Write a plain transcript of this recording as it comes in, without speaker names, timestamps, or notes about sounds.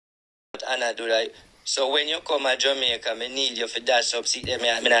and I do that. So when you come to Jamaica, I need you for dash up, see them,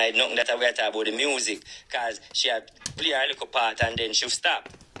 I mean, I know that we are talking about the music, because she had play a little part and then she'll stop.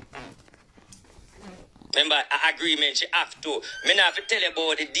 Remember, agreement, she have to. Me not have to tell you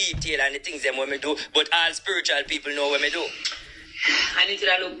about the detail and the things them when me do, but all spiritual people know what me do. I need to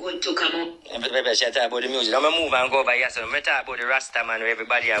look good to come up. Maybe she talk about the music. I'm going to move and go over here, so I talk about the Rasta man who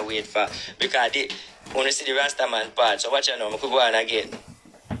everybody are wait for, because they want to see the Rasta man part, so watch you know, I could go on again.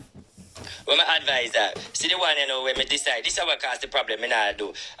 When my advisor, see the one you know when me decide, this is what cause the problem me not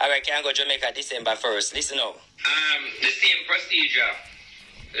do. Alright, can I go Jamaica December 1st? Listen now. The same procedure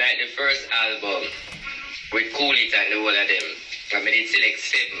like the first album with Cool It and the whole of them. I made it select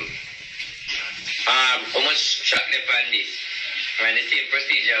 7. How much track left on this? And the same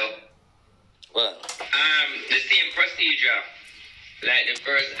procedure. What? The same procedure like the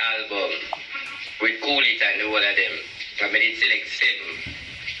first album with Cool It and the whole of them. I made it select 7.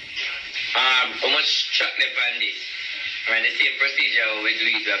 How much track left on this? And the same procedure we do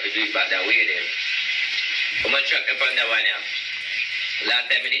it, we have to do it back that way then. How much track left on that one now? Last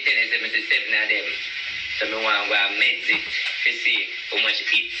time I did 10, I said 7 of them. So I want to go and mix it to see how much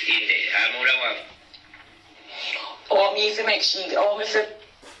it's in there. I'm going to want. Or me if you make sheet, or me if you...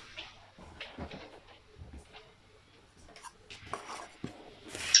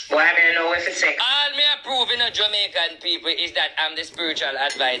 Why I don't know if it's sick. All me approve, you know, Jamaican people is that I'm the spiritual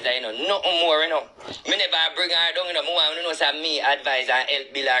advisor, you know. Nothing more, you know. Me never bring her down, you know. Me want to know say me advise and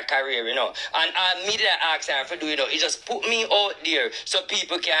help build her career, you know. And me that ask her for do, you know, it just put me out there so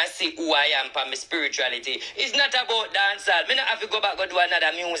people can see who I am for my spirituality. It's not about dancehall. Me not have to go back and do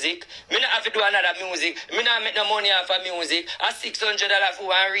another music. Me not have to do another music. Me not make no money off of music. A $600 for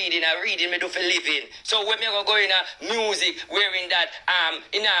one reading. A reading me do for living. So when me go in a music wearing that,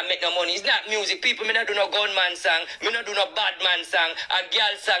 you know, make no money. It's not music. People, me not do no gunman song. Me not do no bad man song. A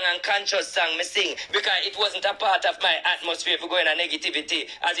girl song and conscious song me sing. Because it wasn't a part of my atmosphere for going a negativity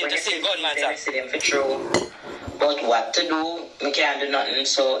as in to sing gunman song. I see them for true. But what to do, me can't do nothing.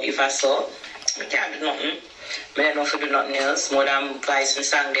 So if I saw, me can't do nothing. Me don't know if I do nothing else. More than voice and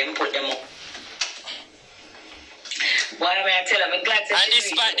song them, put them up. Why am I tell her? I'm glad to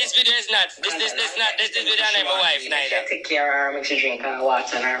see And this video is not. This video is my wife neither. Take care of her, make sure she drink her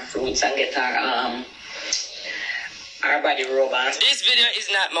water and her fruits and get her body rub on. This video is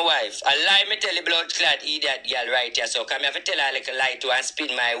not my wife. A lie me tell the blood clad idiot girl right here. So come here to tell her like a lie to and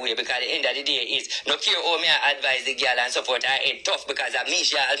spin my way, because at the end of the day is no care how me I advise the girl and so forth. I ain't tough because I'm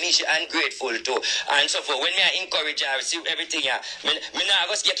Misha ungrateful too. And so forth. When me I encourage her, see everything here. Me not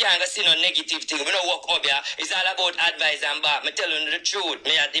go you can't go see no negative thing. Me no walk up here. It's all about advice and back. Me tell you the truth.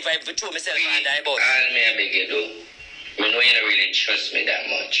 Me if I true myself and I about. All me I beg you do. I know you don't really trust me that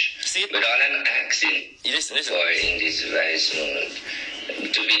much. See? But all I'm asking listen. for in this advice,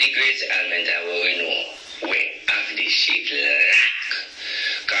 to be the great element that we know, we have this shit lack.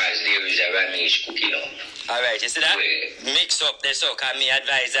 Because there is a Ramesh cooking up. Alright, you see that? Mix up there, so can me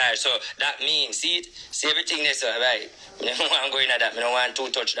advise her. So that means, see it? See everything there, so right? I don't want to go into that. I don't want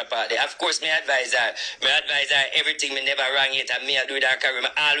to touch the part there. Of course, me advise her. Me advise her everything. Me never wrong it. And me I do with her career.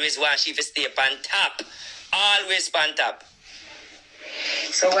 I always want she to stay on top. Always on top.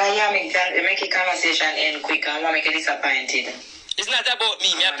 So why you make a conversation end quick and why make you disappointed? It's not about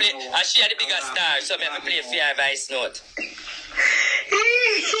me. Me I play. I share the bigger star, so me have to play fair voice note.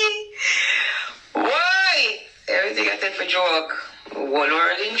 Why? Everything I said for joke. One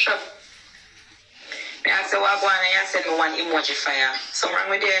word in shop. Me ask you what going on, you said me one emoji fire. Something wrong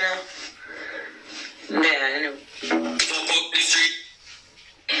with you now? There, you know.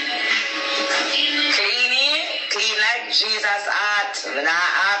 Clean like Jesus' heart. When I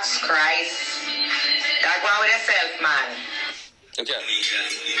ask Christ. That go on with yourself, man. Okay.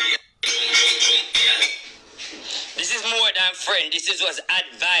 This is more than friend. This is what's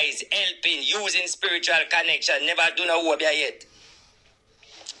advice, helping, using spiritual connection. Never do no work yet.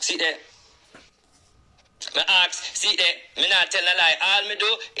 See there? Me ask, see there? Me not tell a lie. All me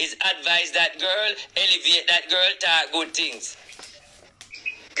do is advise that girl, elevate that girl, talk good things.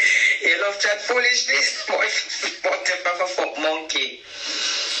 You love chat foolishness, but the fuck monkey.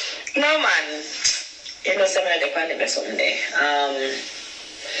 No man. You know some of the pandemic someday.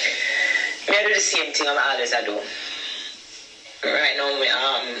 Me I do the same thing I always do. Right now we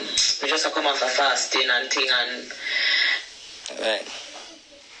just come off a fasting and thing and right.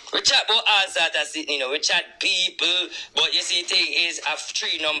 We chat about all sorts of things, you know, we chat people, but you see thing is a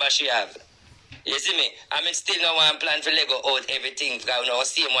 3 number she have. You see me? I mean, still no one plan for Lego out everything. Because now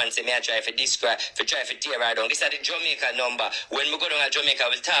same one say me I try for describe, for try for tear right down. This is the Jamaica number. When we go down to Jamaica,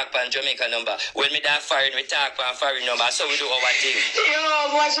 we'll talk on Jamaica number. When we da foreign, we talk on foreign number. So we do our thing.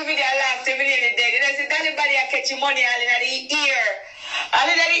 Yo, watch the video last every day in the day. There's anybody I catch money all in the ear. All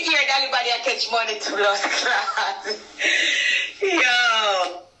in the ear, anybody I catch money to lost class.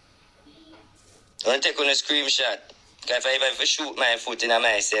 Yo. I take on a screenshot. Because if I ever shoot my foot in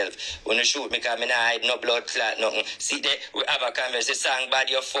myself, when you shoot me, because I don't hide no blood clot, nothing. See, there, we have a conversation, song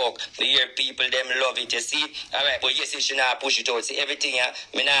bad your fuck. You hear people, them love it, you see? Alright, but yes, you should not push it out. See, everything, I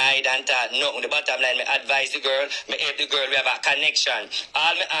not hide and talk, nothing. The bottom line, I advise the girl, I help the girl, we have a connection.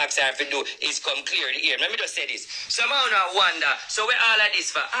 All I ask her to do is come clear the ear. Let me just say this. Somehow I wonder, so where all of this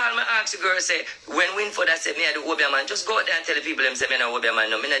for? All I ask the girl, say, when Winford I say, me I do Obia man, just go out there and tell the people, them say, me no Obia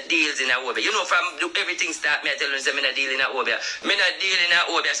man, no, me not deals in a Obia. You know, from everything start, me I tell them, say, me not deal in a Obia. Me not deal in a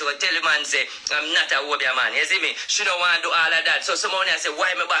Obia, so I tell the man say I'm not a Obia man. You see me? She don't want to do all of that. So someone I say,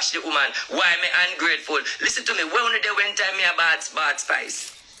 why me bash the woman? Why me ungrateful? Listen to me. When the one time me a bad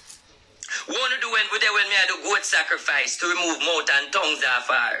spice. One do when me I do goat sacrifice to remove mouth and tongues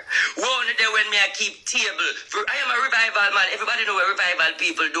off her. One day when me I keep table. For I am a revival man. Everybody know what revival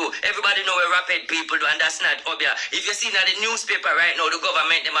people do. Everybody know what rapid people do, and that's not Obia. If you see in the newspaper right now, the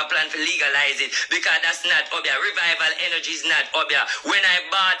government them a plan to legalize it because that's not Obia. Revival energy is not Obia. When I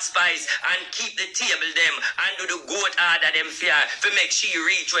bought spice and keep the table them and do the goat order them fear to make she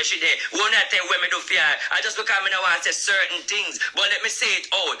reach where she there. Won't I tell when me do fear? I just because me no want to say certain things, but let me say it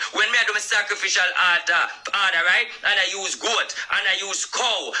out. When me I do sacrificial order, right? And I use goat and I use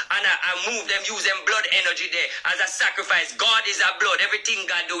cow and I move them, use them blood energy there as a sacrifice. God is a blood. Everything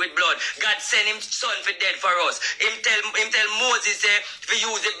God do with blood. God send him son for dead for us. Him tell Moses say if you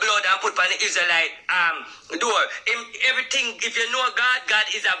use the blood and put on the Israelite door. Everything, if you know God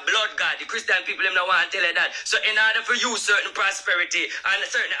is a blood God. The Christian people them don't want to tell you that. So in order for you certain prosperity and a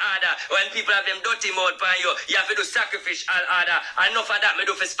certain order, when people have them dirty mouth upon you, you have to do sacrificial order. Enough of that me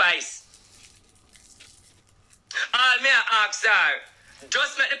do for spice. All me I ask her,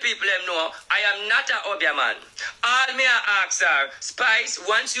 just let the people them know I am not a Obia man. All me I ask her, Spice,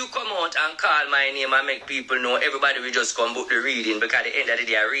 once you come out and call my name and make people know, everybody will just come book the reading because at the end of the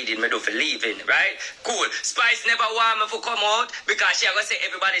day reading me do for leaving, right? Cool. Spice never want me to come out because she gonna say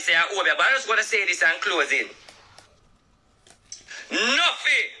everybody say I'm Obia. But I just want to say this and closing.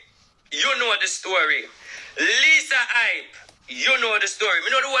 Nothing. You know the story. Lisa Hype. You know the story. Me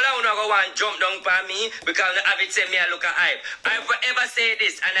know the whole I wanna go and jump down for me because I have it say me I look at hype. I forever say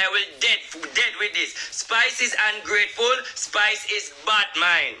this and I will dead with this. Spice is ungrateful. Spice is bad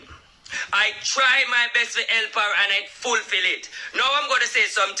mind. I try my best to help her and I fulfill it. Now I'm gonna say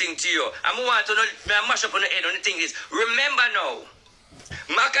something to you. I'm gonna want to know, mash up on the head on the thing is. Remember now.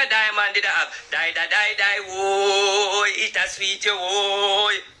 Macka Diamond did have die, whoa, it a sweet you,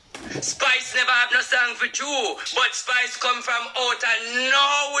 whoa. Spice never have no song for you, but Spice come from out of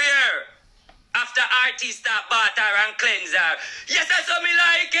nowhere. After artists start batter and cleanse her. Yes, I saw me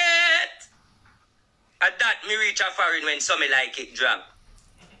like it. At that me reach a foreign when some me like it drop.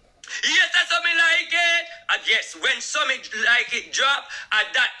 Yes, I saw me like it. And yes, when some like it drop, at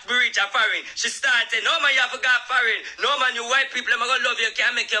that we reach a foreign. She started, no man, you have got foreign. No man, you white people, I'm gonna love you,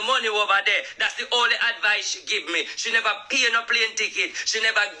 can't make your money over there. That's the only advice she give me. She never pay no plane ticket. She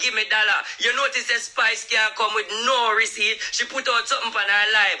never give me $1. You notice that Spice can't come with no receipt. She put out something on her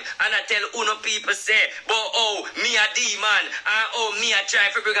live, and I tell uno people say, but oh, me a demon, and oh, me a try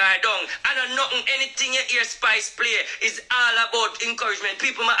to bring her down. I know nothing, anything you hear Spice play is all about encouragement.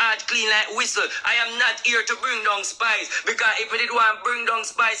 People my heart clean like whistle. I am not here to bring down Spice, because if I did want to bring down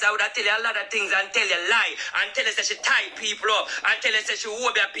Spice, I would have tell you a lot of things and tell you lie and tell you that she tie people up and tell you that she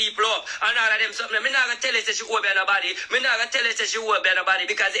obey people up and all of them something. I'm not gonna tell you that she obey nobody. I'm not gonna tell you that she obey nobody,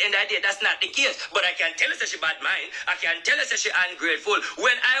 because at the end of the day that's not the case. But I can tell you that she bad mind. I can tell you that she ungrateful.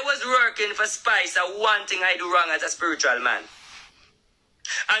 When I was working for Spice, one thing I do wrong as a spiritual man.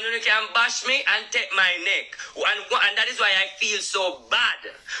 And you can bash me and take my neck. And that is why I feel so bad.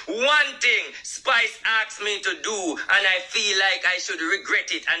 One thing Spice asked me to do, and I feel like I should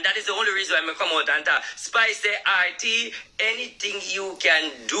regret it. And that is the only reason why I come out and talk. Spice say, RT, anything you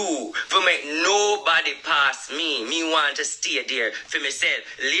can do for make nobody pass me. Me want to stay there for myself.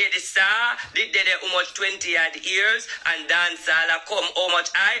 Lady Star did there how much 20 odd years, and dance all come how much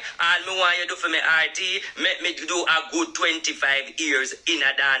I. All me want you do for me, RT, make me do a good 25 years in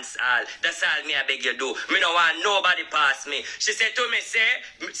a dance hall. That's all me I beg you do. Me no want want nobody pass me. She said to me, say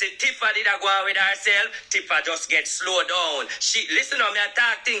Tifa did go on with herself. Tifa just get slowed down. She listen to me and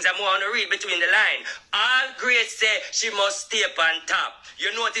talk things I want to read between the line. All greats say she must stay up on top. You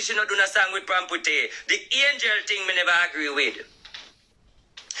notice she not doing a song with Prampute. The angel thing me never agree with.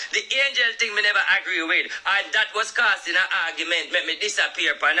 The angel thing me never agree with. And that was causing an argument, make me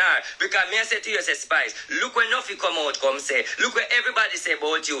disappear upon her. Because me I say to you, say Spice, look when nothing come out, come say. Look what everybody say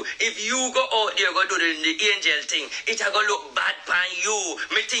about you. If you go out there, go do the angel thing, it a go look bad upon you.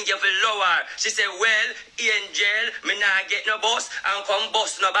 Me think you feel lower. She said, well, angel, me not get no boss and come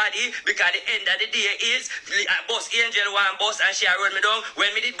boss nobody. Because the end of the day is, boss angel one boss and she a run me down.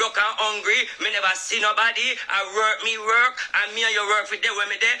 When me did broke and hungry, me never see nobody. I work, and me and you work with them when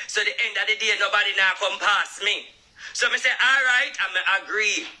me there. So the end of the day, nobody now come past me. So me say, all right, I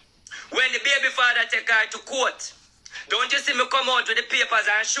agree. When the baby father take her to court, don't you see me come out with the papers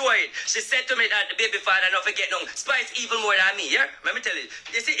and show it? She said to me that the baby father not forget no Spice even more than me, yeah? Let me tell you.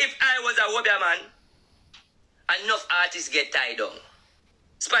 You see, if I was a Wobia man, enough artists get tied down.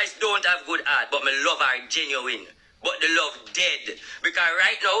 Spice don't have good art, but me love her genuine. But the love dead. Because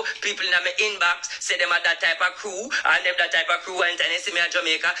right now, people in my inbox say them are that type of crew, and them that type of crew, and they see me in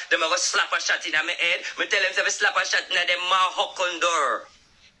Jamaica, them are going to slap a shot in my head. Me tell them to slap a shot in them mouth hook on door.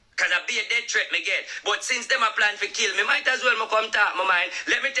 Because I be a dead threat me get. But since them are plan to kill me, might as well me come talk my mind.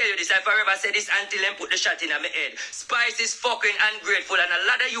 Let me tell you this, I forever say this until them put the shot in my head. Spice is fucking ungrateful, and a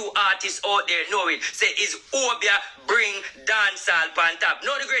lot of you artists out there know it. Say, is Obia bring dancehall pan top?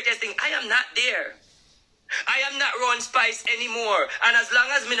 No, the greatest thing, I am not there. I am not run Spice anymore. And as long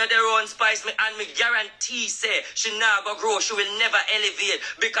as me not there run Spice, me and me guarantee say she now go grow, she will never elevate.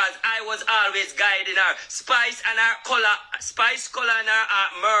 Because I was always guiding her. Spice and her color, Spice color and her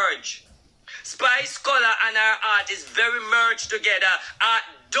art merge. Spice color and her art is very merged together.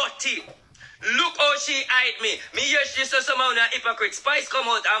 Dirty. Look how she hide me. Me hear she saw some of the hypocrite. Spice come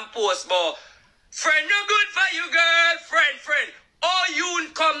out and post, but friend no good for you, girl. Friend. Oh, you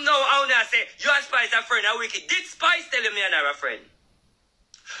come now and say, you and Spice a friend, a wicked. Did Spice tell me I'm a friend?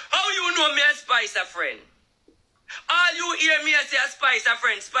 How you know me and Spice a friend? All you hear me say Spice a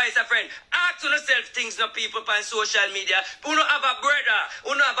friend. Ask yourself things no people on social media. You don't have a brother,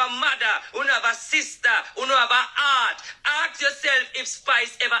 you don't have a mother, you don't have a sister, you don't have a aunt. Ask yourself if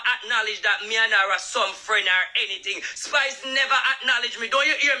Spice ever acknowledged that me and her are some friend or anything. Spice never acknowledged me. Don't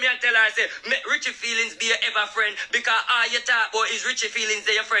you hear me and tell her, say, make Richie Feelings be your ever friend? Because all you talk about is Richie Feelings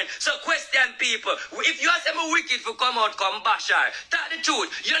they your friend. So question people, if you are me wicked for come out, come bash her. Tell the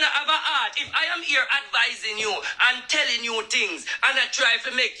truth, you don't have a heart. If I am here advising you, and telling you things, and I try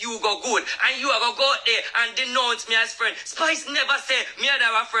to make you go good, and you are going to go out there and denounce me as friend. Spice never say me and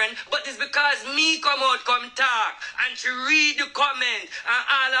her a friend, but it's because me come out, come talk, and she read the comment, and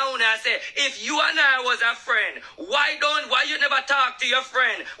all I want to say, if you and I was a friend, why you never talk to your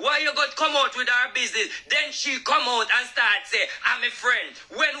friend? Why you got come out with our business? Then she come out and start say, I'm a friend.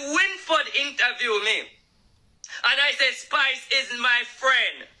 When Winford interviewed me, and I said, Spice is my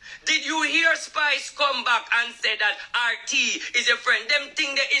friend. Did you hear Spice come back and say that RT is your friend? Them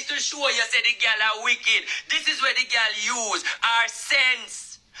thing that is to show you say the girl are wicked. This is where the girl use our sense.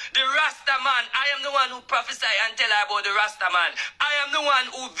 The Rasta man, I am the one who prophesy and tell her about the Rasta man. I am the one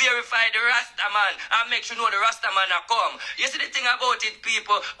who verify the Rasta man and make sure you know the Rasta man are come. You see the thing about it,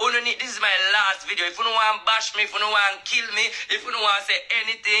 people, this is my last video. If you don't want to bash me, if you don't want to kill me, if you don't want to say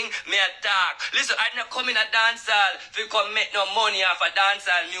anything, me attack. Listen, I not come in a dancehall if you come make no money off a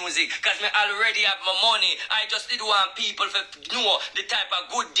dancehall music, because me already have my money. I just did want people to know the type of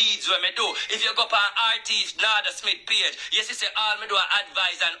good deeds when me do. If you go up on RT Nada Smith page, yes, you say all me do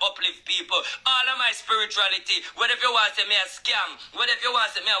advise and uplift people. All of my spirituality, whatever you want to say me a scam, whatever you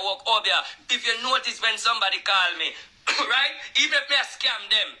want to say me a walk over here. If you notice when somebody call me, right? Even if me a scam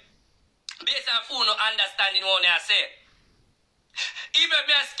them, based on who no understanding what I say. Even if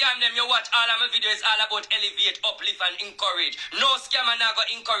me a scam them, you watch all of my videos all about elevate, uplift and encourage. No scammer now go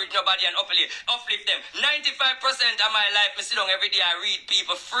encourage nobody and uplift them. 95% of my life, me sit down every day I read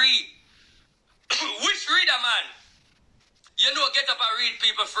people free. Which reader man? You know, get up and read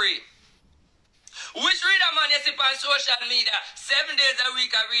people free. Which reader man you see on social media? 7 days a week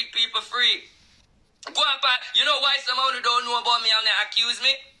I read people free. Go up and, you know why someone who don't know about me and they accuse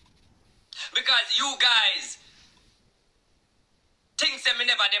me? Because you guys think me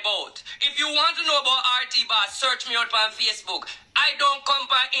never about. If you want to know about RT Boss, search me out on Facebook. I don't come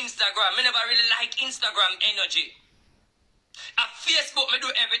on Instagram. Me never really like Instagram energy. At Facebook, me do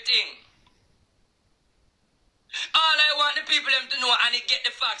everything. All I want the people them to know and it get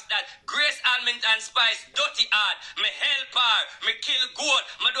the facts that Grace Almond and Spice dirty hard. Me help her, me kill goat,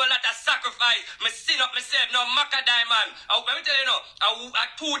 me do a lot of sacrifice, me sin up myself. No Macka Diamond. Let me tell you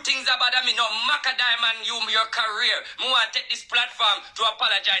two things about me. No Macka Diamond, your career. Me want to take this platform to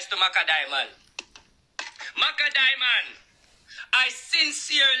apologize to Macka Diamond. Macka Diamond, I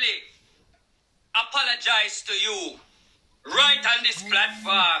sincerely apologize to you right on this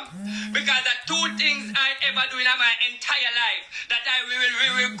platform because the two things I ever do in my entire life that I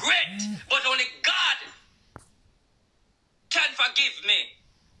will regret, but only God can forgive me.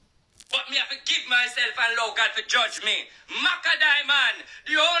 But me have to give myself and allow God to judge me. Macka Diamond,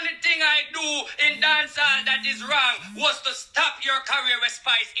 the only thing I do in dancehall that is wrong was to stop your career with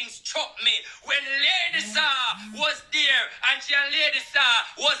Spice instruct me. When Lady Saw was there and she and Lady Saw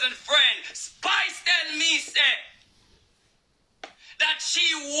wasn't friend, Spice tell me say that she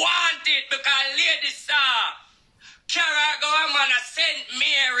wanted because Lady Saw carry her go a man a St.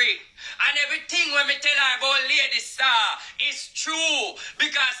 Mary. And everything when me tell her about Lady Saw is true.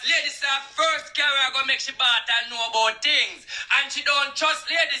 Because Lady Saw first carry her go make she bat and know about things. And she don't trust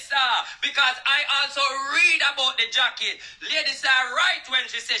Lady Saw because I also read about the jacket. Lady Saw right when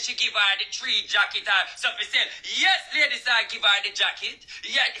she said she give her the 3 jacket or something. Said, yes, Lady Saw give her the jacket.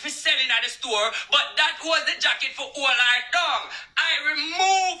 Yeah, if it's selling at the store. But that was the jacket for all her tongue. I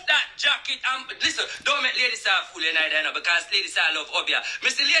removed that jacket and listen, don't make Lady Saw fool you neither because Lady Saw love Obia.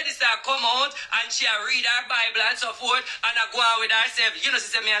 Mr. Lady Saw come out and she read her Bible and so forth and I go on with herself. You know,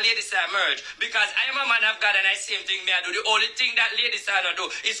 she said me and Lady Saw merge because I am a man of God and I same thing me I do. The only thing that Lady Saw not do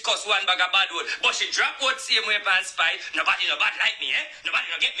is cuss one bag of bad word. But she drop out same way and Spice. Nobody no bad like me, eh? Nobody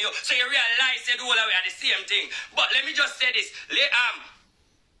no get me up. So you realize that all we are the same thing. But let me just say this.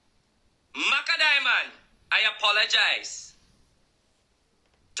 Macka Diamond, I apologize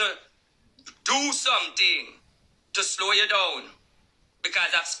to do something to slow you down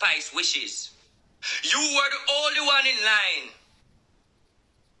because of Spice wishes. You were the only one in line.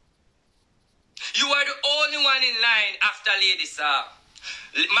 You were the only one in line after Lady Saw.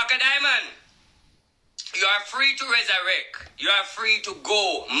 Macka Diamond, you are free to resurrect. You are free to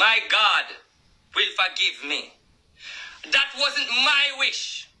go. My God will forgive me. That wasn't my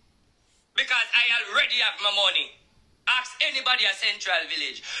wish because I already have my money. Ask anybody at Central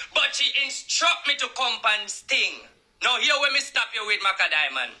Village. But she instruct me to come and sting. Now here when me stop you with Macka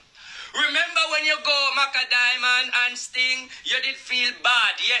Diamond. Remember when you go Macka Diamond and Sting, you did feel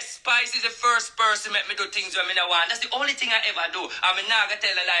bad. Yes, Spice is the first person make me do things when me no want. That's the only thing I ever do. I'm not gonna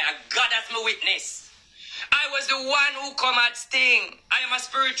tell a lie. God as my witness. I was the one who come at Sting. I am a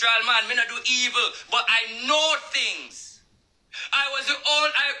spiritual man. Me not do evil, but I know things. I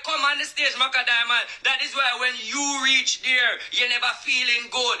come on the stage, Macka Diamond. That is why when you reach there, you're never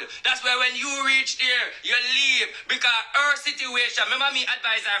feeling good. That's why when you reach there, you leave. Because her situation, remember me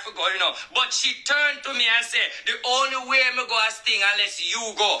advise her for go, you know. But she turned to me and said, the only way me go a Sting unless you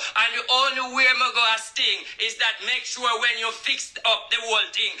go. And the only way me go a Sting is that make sure when you fix up the whole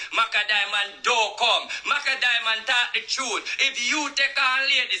thing, Macka Diamond don't come. Macka Diamond talk the truth. If you take on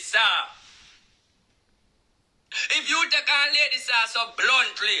Lady Saw, if you take on Lady Saw so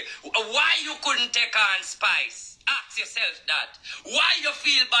bluntly, why you couldn't take on Spice? Ask yourself that. Why you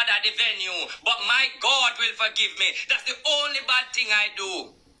feel bad at the venue, but my God will forgive me. That's the only bad thing I do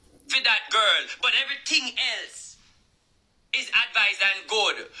for that girl. But everything else is advised and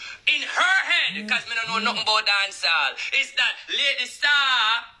good. In her head, because me don't know nothing about dancehall, is that Lady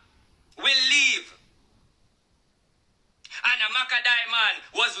Saw will leave. And Macka Diamond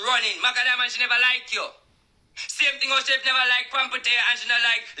was running. Macka Diamond, she never liked you. Same thing how she never like Pampute and she not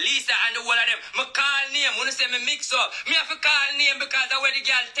like Lisa and the whole of them. Me call name, when say me mix up. Me have to call name because of what the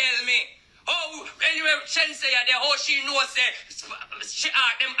girl tell me. Oh, anyway, Shense there, how she knows say she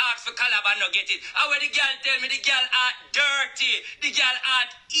ask for collab and not get it. How what the girl tell me the girl are dirty, the girl are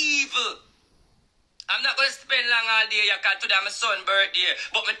evil. I'm not going to spend long all day because today my son's birthday.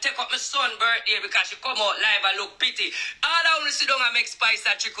 But me take up my son's birthday because she come out live and look pretty. All I want to sit down and make Spice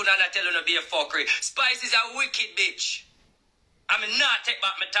a trick and I tell her to be a fuckery. Spice is a wicked bitch. I'm not take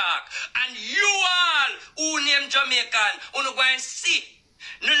back my talk. And you all who name Jamaican, who no go and see.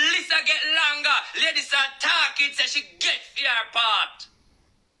 No list get longer. Ladies are talking so she get her part.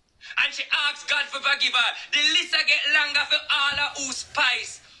 And she asks God for forgive her. The list get longer for all of who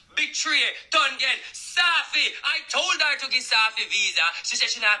Spice betray, Tongen, Safi. I told her to give Safi visa. She said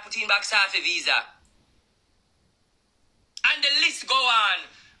she not putting back Safi visa. And the list go on.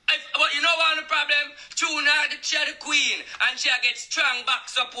 But you know what the problem? Tuna, she the queen. And she get strong back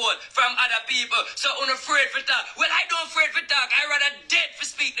support from other people. So I'm afraid for talk. Well, I don't afraid for talk. I rather dead for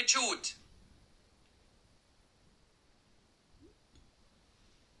speak the truth.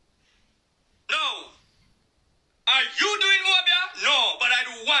 Are you doing more, Bia? No, but I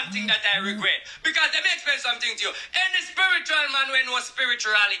do one thing that I regret. Because let me explain something to you. Any spiritual man who knows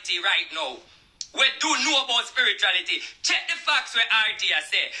spirituality right now, we do know about spirituality. Check the facts where RT has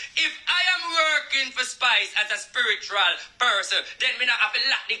say. If I am working for Spice as a spiritual person, then me not have to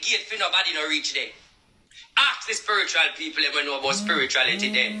lock the gate for nobody to reach there. Ask the spiritual people if we know about spirituality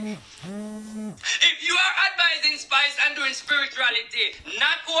then. If you are advising Spice and doing spirituality,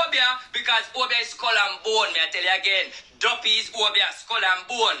 not Obia, because Obia is skull and bone, may I tell you again. Duppy is Obia, skull and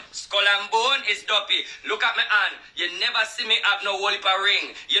bone. Skull and bone is Duppy. Look at my hand. You never see me have no whole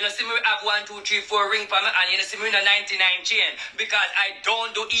ring. You don't see me have 1, 2, 3, 4 ring for my hand. You don't see me in a 99 chain. Because I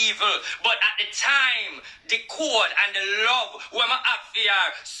don't do evil. But at the time, the code and the love when I have fear,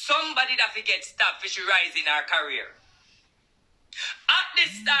 somebody that forgets stop fish rise in her career. At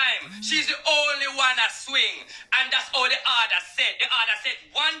this time, she's the only one that swing. And that's all the order said. The order said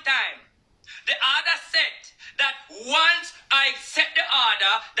one time. The order said that once I set the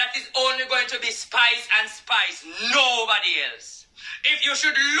order, that is only going to be Spice and Spice, nobody else. If you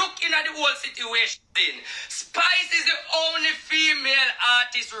should look in at the whole situation, Spice is the only female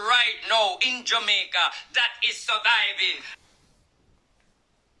artist right now in Jamaica that is surviving.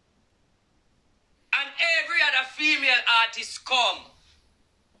 And every other female artist come,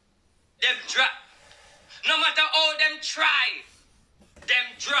 them drop. No matter how them try, them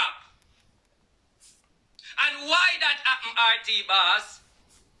drop. And why that happen, RT boss?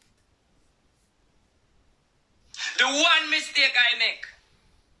 The one mistake I make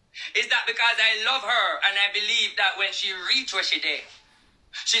is that because I love her and I believe that when she reach where she did,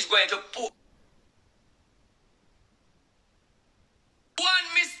 she's going to put.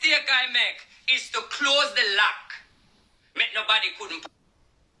 One mistake I make is to close the lock. Make nobody couldn't.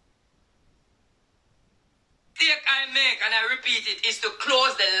 Mistake I make, and I repeat it, is to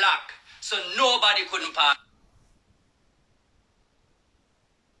close the lock so nobody couldn't pass.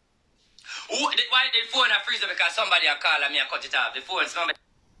 Why the phone a freezer? Because somebody a call and me a cut it off. The phone, somebody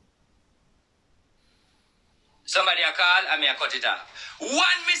a call and me a cut it off.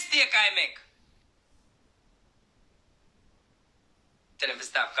 One mistake I make. Tell him to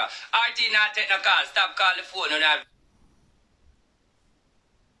stop call. RT not take no call. Stop call the phone.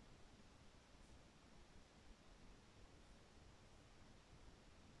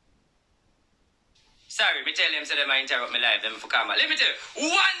 Sorry, me tell them so they might interrupt my life. Them for camera. Let me tell you.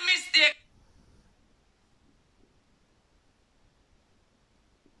 One mistake.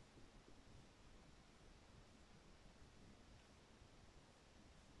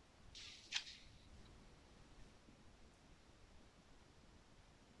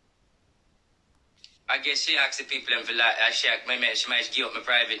 I guess she asked the people and she might give up my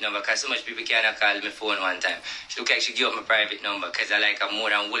private number because so much people can't call my phone one time. She look like she give up my private number because I like her more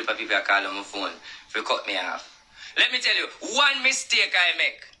than whole of people call on my phone for cut me off. Let me tell you, one mistake I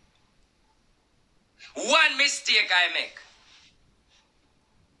make. One mistake I make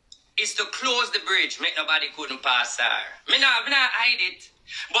is to close the bridge. Make nobody couldn't pass her. Me not hide it.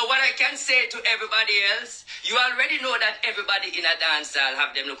 But what I can say to everybody else, you already know that everybody in a dance hall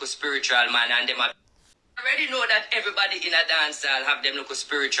have them look spiritual man and them have already know that everybody in a dance hall have them look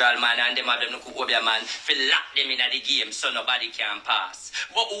spiritual man and them have them look obia man for lock them in the game so nobody can pass.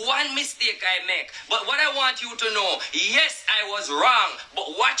 But one mistake I make, but what I want you to know, yes, I was wrong,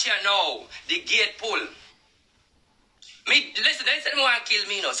 but watch you now, the gate pull. Listen, they said they want to kill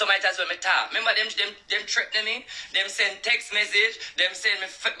me, no. Somebody tells me talk. Remember them threatening me? Them send text message. Them send me,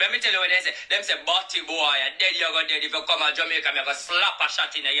 let me tell you what they say. Them say, Butty boy, you're dead, you're going dead. If you come to Jamaica, I'm going to slap a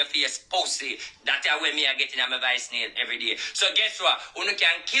shot in your face, pussy. That's how me are getting on my vice nail every day. So guess what? You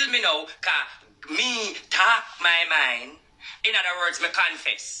can kill me now, because me talk my mind. In other words, me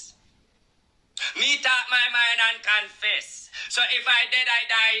confess. Me talk my mind and confess. So if I dead, I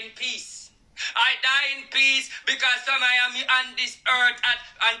die in peace. I die in peace because some I am on this earth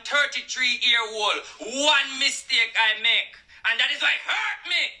at 33-year-old. One mistake I make, and that is why it hurt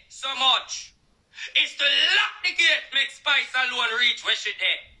me so much, is to lock the gate, make Spice alone reach where she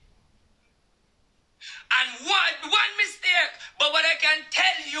did. And one mistake, but what I can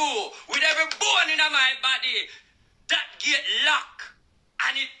tell you, with every bone in my body, that gate lock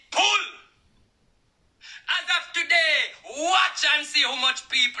and it pull. As of today, watch and see how much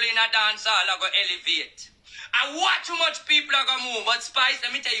people in a dance hall are going to elevate. And watch how much people are going to move. But Spice,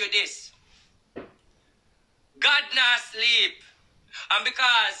 let me tell you this. God not sleep. And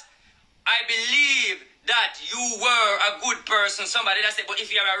because I believe that you were a good person, somebody that said, but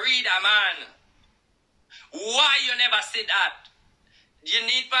if you're a reader, man, why you never say that? You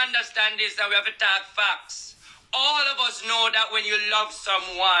need to understand this, and we have to talk facts. All of us know that when you love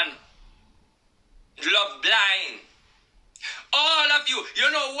someone, Love blind. All of you, you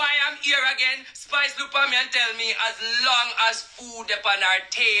know why I'm here again? Spice look at me and tell me as long as food upon our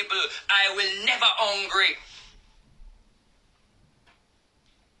table, I will never hungry.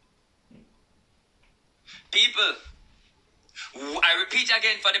 People, I repeat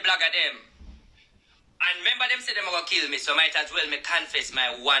again for the blogger them. And remember them say them are going to kill me, so might as well me confess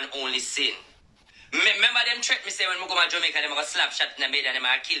my one only sin. Remember them threat me say when I go to Jamaica, them going to slap shot in the made and them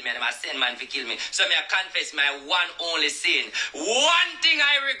going to kill me and them going to send man to kill me. So me I confess my one only sin. One thing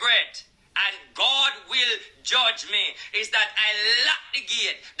I regret, and God will judge me, is that I lock the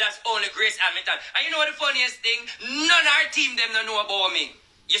gate. That's only Grace Hamilton. And you know what the funniest thing? None of our team them don't know about me.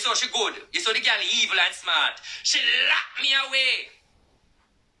 You saw she good. You saw the girl evil and smart. She locked me away.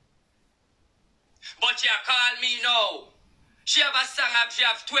 But she call me now. She have a song up, she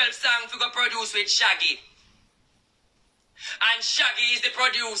have 12 songs to go produce with Shaggy. And Shaggy is the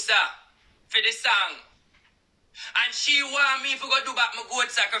producer for the song. And she want me to go do back my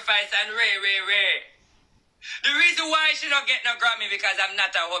goat sacrifice and Ray. The reason why she not get no Grammy because I'm not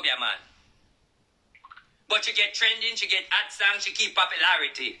a hobby man. But she get trending, she get hot song, she keep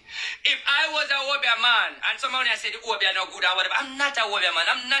popularity. If I was a hobby man, and someone has said the hobby are no good or whatever, I'm not a hobby man,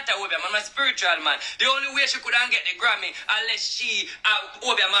 I'm a spiritual man. The only way she couldn't get the Grammy, unless she a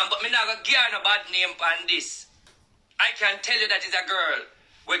hobby man, but me not gonna give her no bad name on this. I can tell you that is a girl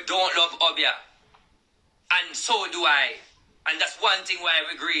we don't love hobby. And so do I. And that's one thing why I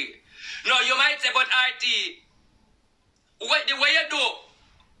agree. No, you might say, but RT, what the way you do?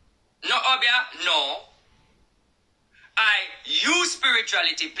 No hobby? No. I use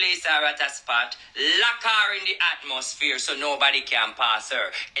spirituality, place her at a spot, lock her in the atmosphere so nobody can pass her.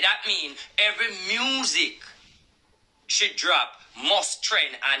 That means every music she drop must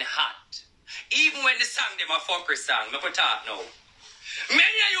trend and hot. Even when the song them a fuckery song, me put out now. Many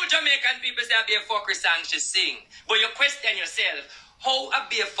of you Jamaican people say a be a fuckery song she sing, but you question yourself, how a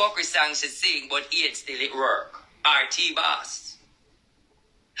be a fuckery song she sing, but yet still it work? RT Boss.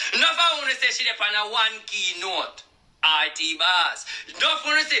 Enough I want to say she dep on a one key note. RT Boss. Don't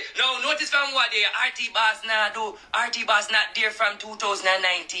want to say, no, notice from what day RT Boss now do. RT Boss not there from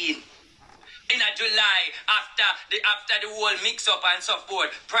 2019. In a July, after the whole mix-up and so forth,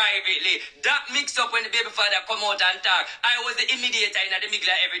 privately. That mix-up when the baby father come out and talk, I was the immediator in the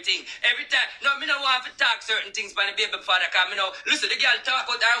middle of everything. Every time, no, me no want to talk certain things by the baby father, because me know, listen, the girl talk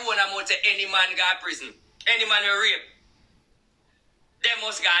out her own amount say any man got prison. Any man will rape. They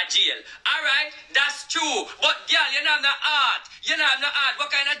must go to jail. Alright, that's true. But girl, you know have no heart. You know have no heart. What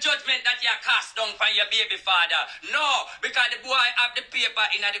kind of judgment that you cast down from your baby father? No, because the boy have the paper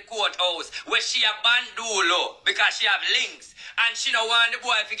in the courthouse where she a bandulo because she have links. And she don't want the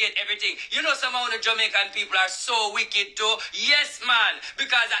boy to forget everything. You know some of the Jamaican people are so wicked too. Yes, man.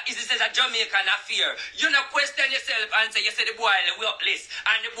 Because this is a Jamaican affair. You don't question yourself and say, you say the boy worthless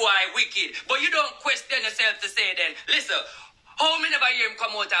and the boy wicked. But you don't question yourself to say then, listen, how me never hear him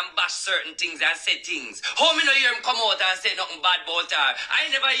come out and bash certain things and say things? How me no hear him come out and say nothing bad about her?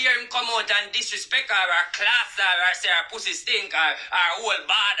 I never hear him come out and disrespect her or class her or say her pussy stink or whole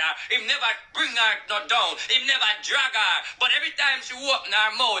bad her. Him never bring her not down. Him never drag her. But every time she open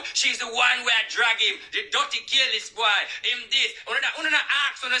her mouth, she's the one where I drag him. The dirty careless boy. Him this. When I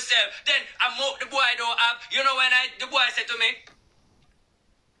ask on herself, then I mouth the boy don't have. You know when the boy said to me?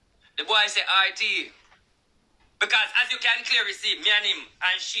 The boy said, RT. Because as you can clearly see, me and him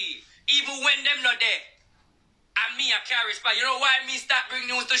and she, even when them not there, and me a carry spot. You know why me start bring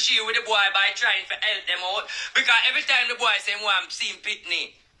news to she with the boy by trying to help them out? Because every time the boy say, I'm seeing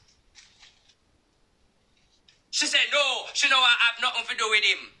Pitney. She said, no, she know I have nothing to do with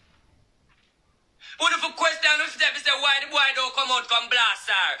him. But if a question of step is why the boy don't come out, come blast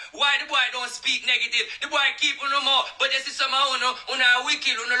her? Why the boy don't speak negative? The boy keep on no more. But this is somehow on a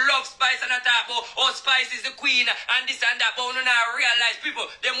wicked, on a love Spice and a talk about, oh, Spice is the queen and this and that. But on a realize people,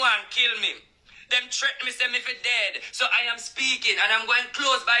 them want to kill me. Them threaten me, say me for dead. So I am speaking and I'm going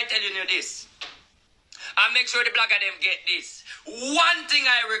close by telling you this. And make sure the blogger them get this. One thing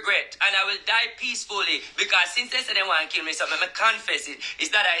I regret, and I will die peacefully, because since they say they want to kill me, so I'm going to confess it, is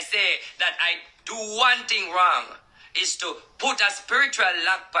that I say that I do one thing wrong, is to put a spiritual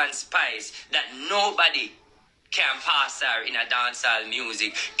lock on Spice that nobody can pass her in a dancehall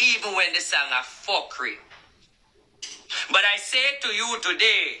music, even when the song are fuckery. But I say to you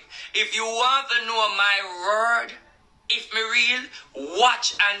today, if you want to know my word, if me real,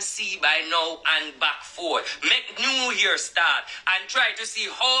 watch and see by now and back forth. Make New Year start and try to see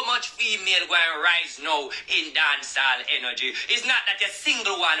how much female going to rise now in dancehall energy. It's not that you're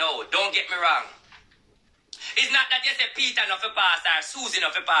single one out, don't get me wrong. It's not that you say Peter not for pass, or Susie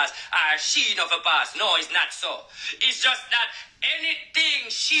not for pass, or she not for pass. No, it's not so. It's just that anything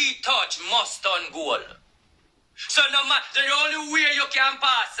she touch must turn gold. So no matter, the only way you can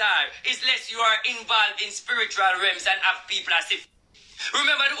pass her is less you are involved in spiritual realms and have people as if.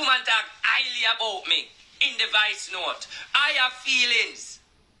 Remember the woman talk highly about me in the voice note. I have feelings.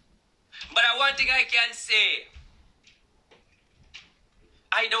 But one thing I can say,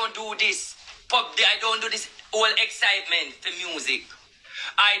 I don't do this I don't do this whole excitement for music.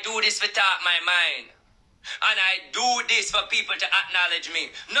 I do this for talk my mind. And I do this for people to acknowledge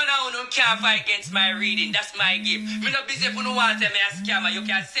me. None of you can fight against my reading. That's my gift. Me not busy if you don't want to me a scammer. You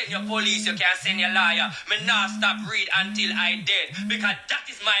can send your police, you can send your lawyer. Me not stop read until I dead. Because that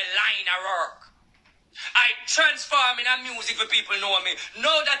is my line of work. I transform in a music for people know me.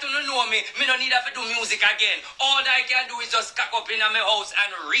 Now that you don't know me, me don't need to do music again. All I can do is just cock up in my house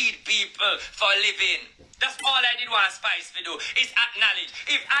and read people for a living. That's all I did want Spice to do, is acknowledge.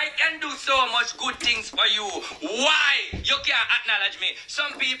 If I can do so much good things for you, why you can't acknowledge me?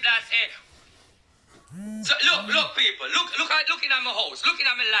 Some people that say, so look people, looking at my house, looking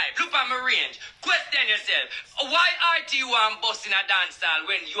at my life, look at my range. Question yourself, why RT one bus in a dance hall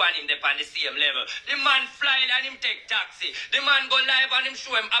when you and him they on the same level? The man fly and him take taxi. The man go live and him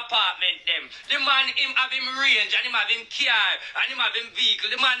show him apartment them. The man him have him range and him have him car and him have him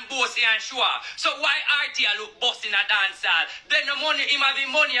vehicle. The man bossy and sure. So why RT a look bus in a dance hall? Then the money him have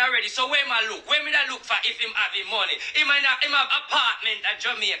him money already. So where I look? Where me I look for if him have him money? Him have apartment at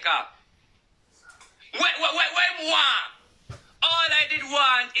Jamaica. Where want? All I did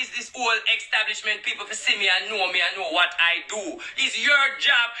want is this whole establishment, people to see me and know what I do. It's your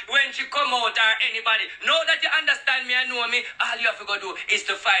job when she come out or anybody. Now that you understand me and know me, all you have to go do is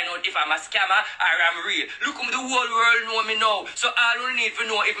to find out if I'm a scammer or I'm real. Look, the whole world know me now. So all you need to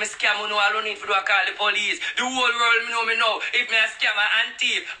know if me scam or no, all you need to do is call the police. The whole world know me now. If me a scammer and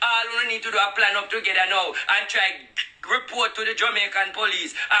thief, all you need to do is plan up together now and try report to the Jamaican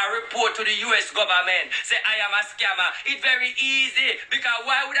police or report to the US government. Say I am a scammer. It's very easy because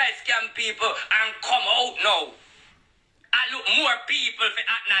why would I scam people and come out now? I look more people to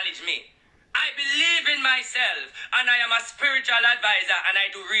acknowledge me. I believe in myself and I am a spiritual advisor and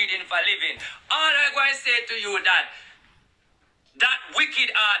I do reading for living. All I'm going to say to you that wicked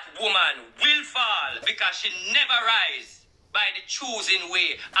heart woman will fall because she never rise by the choosing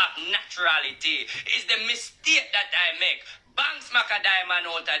way of naturality. Is the mistake that I make. Banks Macka diamond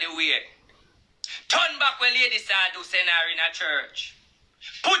out of the way. Turn back when ladies are do send her in a church.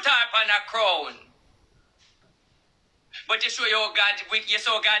 Put her up on a crown. But you show your God, you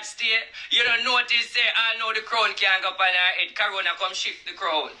saw God stay. You don't notice, say, I know the crown can't go up on her head. Corona come shift the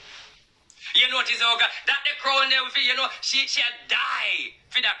crown. You notice how God, that the crown there, you know, she die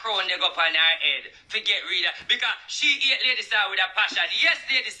for that crown they go up on her head. To get rid of, because she ate Lady Star with a passion. Yes,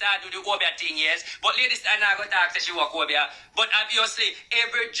 Lady Star do the Obia thing, yes, but Lady Star now go talk that she walk Obia. But obviously,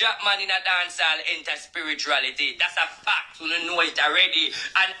 every jack man in a dance hall enter spirituality. That's a fact. You know it already.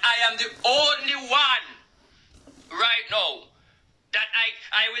 And I am the only one right now that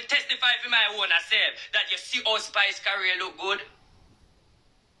I will testify for my own self that you see how Spice career look good.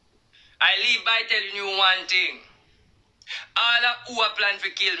 I leave by telling you one thing. All of who are plan to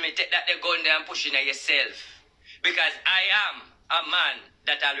kill me, take that the gun there and push it at yourself. Because I am a man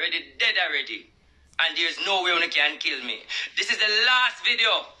that already dead already. And there's no way you can kill me. This is the last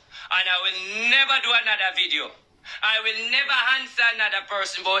video. And I will never do another video. I will never answer another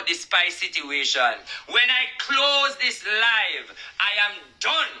person about this Spice situation. When I close this live, I am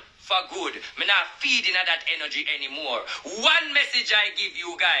done for good. I'm not feeding that energy anymore. One message I give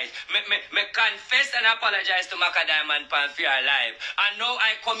you guys. Me confess and apologize to Macka Diamond for your life. And now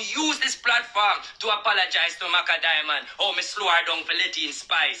I come use this platform to apologize to Macka Diamond. Oh, me slow her down for letting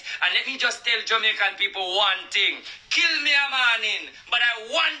Spice. And let me just tell Jamaican people one thing. Kill me a morning. But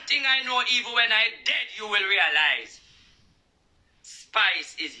one thing I know, even when I dead, you will realize.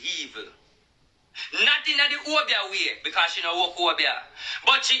 Spice is evil. Not in the Obia way, because she no walk Obia.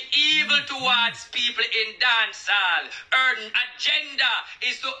 But she evil towards people in dancehall. Her agenda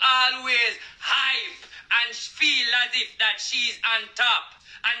is to always hype and feel as if that she's on top.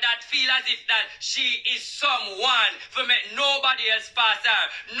 And that feel as if that she is someone for make nobody else pass her.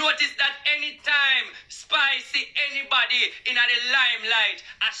 Notice that anytime Spice see anybody in the limelight,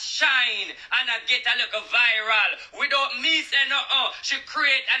 a shine and a get a little viral. Without me saying she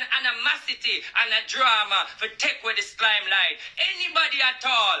create an animosity and a drama for take with this limelight. Anybody at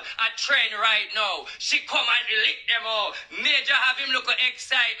all, a trend right now, she come and lick them all. Major have him look at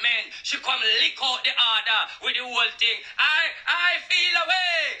excitement. She come lick out the order with the whole thing. I feel away.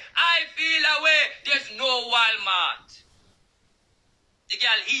 I feel away. There's no Walmart. The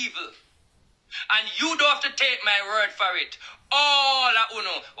girl evil. And you don't have to take my word for it. All of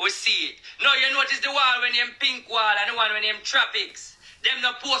uno will see it. Now you notice the wall when them pink wall and the one when them tropics. Them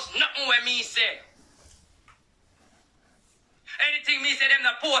no post nothing where me say. Anything me say, them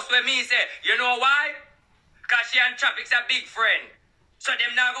no post where me say. You know why? Because she and tropics are big friend. So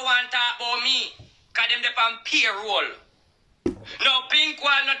them now go and talk about me. Because them dey on payroll. Now pink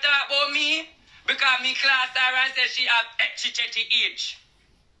wall no talk about me. Because me class her and say she have etchy H.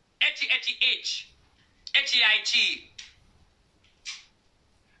 Etchy H. Etchy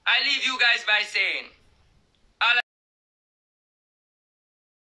I leave you guys by saying,